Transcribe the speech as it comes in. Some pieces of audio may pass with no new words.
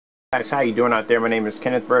Guys, how you doing out there? My name is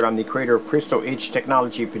Kenneth Bird. I'm the creator of Crystal H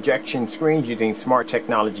Technology projection screens using smart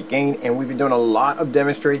technology gain, and we've been doing a lot of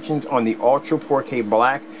demonstrations on the Ultra 4K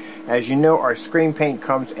Black. As you know, our screen paint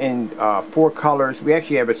comes in 4 colors. We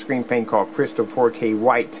actually have a screen paint called Crystal 4K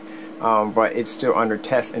White, but it's still under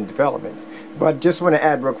test and development. But just want to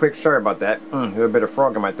add real quick, sorry about that, a little bit of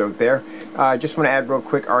frog in my throat there. Just want to add real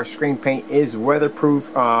quick, our screen paint is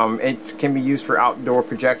weatherproof. It can be used for outdoor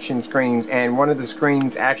projection screens, and one of the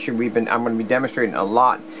screens actually I'm going to be demonstrating a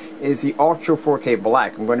lot is the Ultra 4K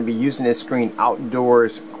Black. I'm going to be using this screen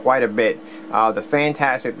outdoors quite a bit. The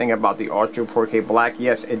fantastic thing about the Ultra 4K Black,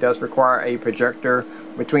 yes, it does require a projector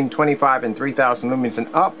between 25 and 3000 lumens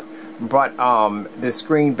and up. But the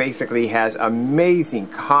screen basically has amazing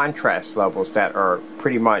contrast levels that are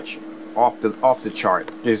pretty much off the chart.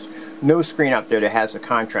 There's no screen out there that has a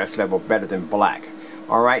contrast level better than black.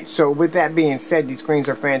 Alright, so with that being said, these screens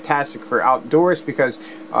are fantastic for outdoors because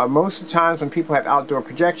most of the times when people have outdoor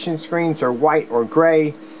projection screens are white or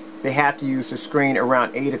gray, they have to use the screen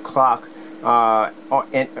around 8 o'clock. 8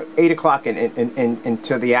 o'clock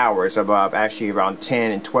into the hours of actually around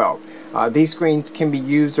 10 and 12. These screens can be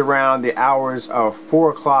used around the hours of 4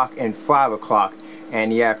 o'clock and 5 o'clock in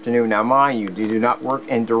the afternoon. Now mind you, they do not work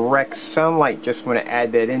in direct sunlight, just want to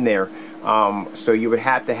add that in there. So you would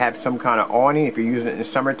have to have some kind of awning if you're using it in the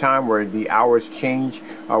summertime where the hours change,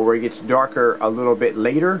 where it gets darker a little bit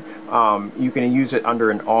later. You can use it under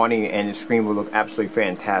an awning and the screen will look absolutely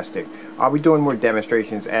fantastic. I'll be doing more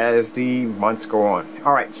demonstrations as the months go on.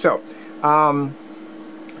 Alright, so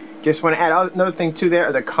just want to add another thing too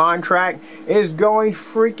there. The contract is going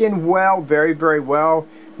freaking well, very, very well.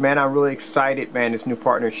 Man, I'm really excited, man. This new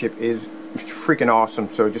partnership is freaking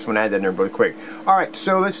awesome. So just want to add that in there really quick. Alright,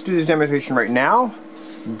 so let's do this demonstration right now.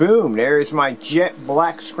 Boom, there is my jet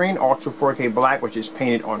black screen, Ultra 4K Black, which is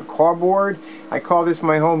painted on cardboard. I call this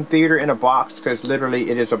my home theater in a box because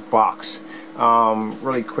literally it is a box.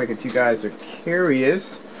 Really quick, if you guys are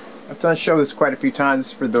curious, I've done show this quite a few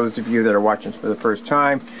times for those of you that are watching for the first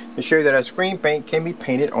time, to show you that a screen paint can be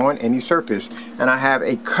painted on any surface. And I have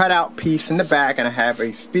a cutout piece in the back, and I have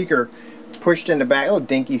a speaker pushed in the back, a little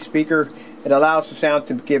dinky speaker. It allows the sound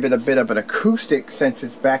to give it a bit of an acoustic since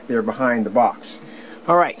it's back there behind the box.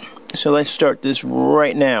 Alright, so let's start this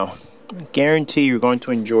right now. I guarantee you're going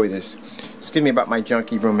to enjoy this. Excuse me about my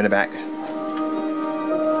junky room in the back.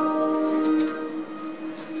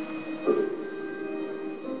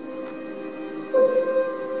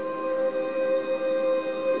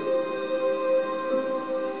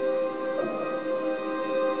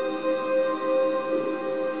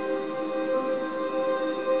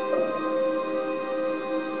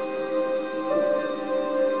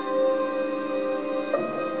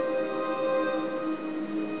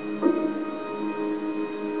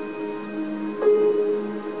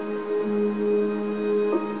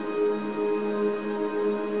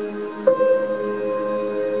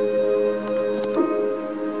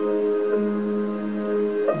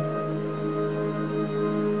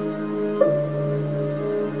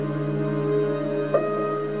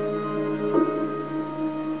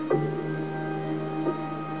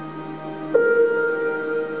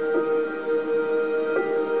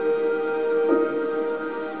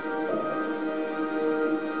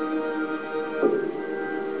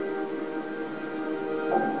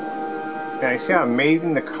 Now you see how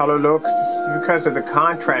amazing the color looks? It's because of the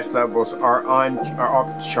contrast levels are off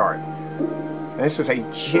the chart. And this is a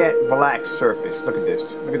jet black surface. Look at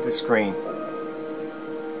this. Look at the screen.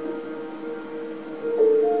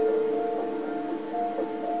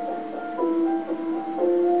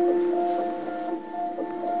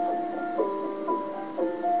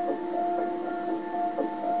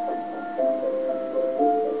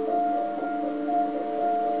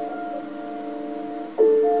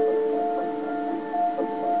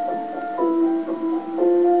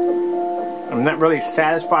 I'm not really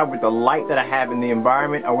satisfied with the light that I have in the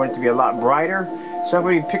environment. I want it to be a lot brighter. So I'm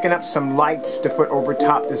going to be picking up some lights to put over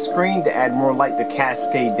top the screen to add more light to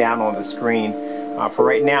cascade down on the screen. For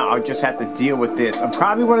right now, I'll just have to deal with this. I'm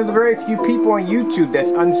probably one of the very few people on YouTube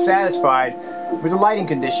that's unsatisfied with the lighting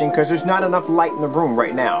condition because there's not enough light in the room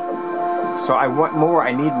right now. So I want more,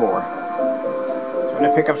 I need more. So I'm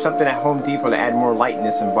going to pick up something at Home Depot to add more light in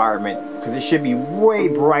this environment because it should be way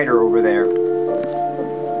brighter over there.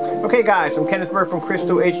 Okay guys, I'm Kenneth Bird from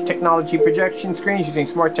Crystal H Technology projection screens using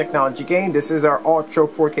smart technology gain. This is our Ultra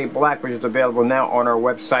 4K Black, which is available now on our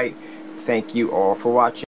website. Thank you all for watching.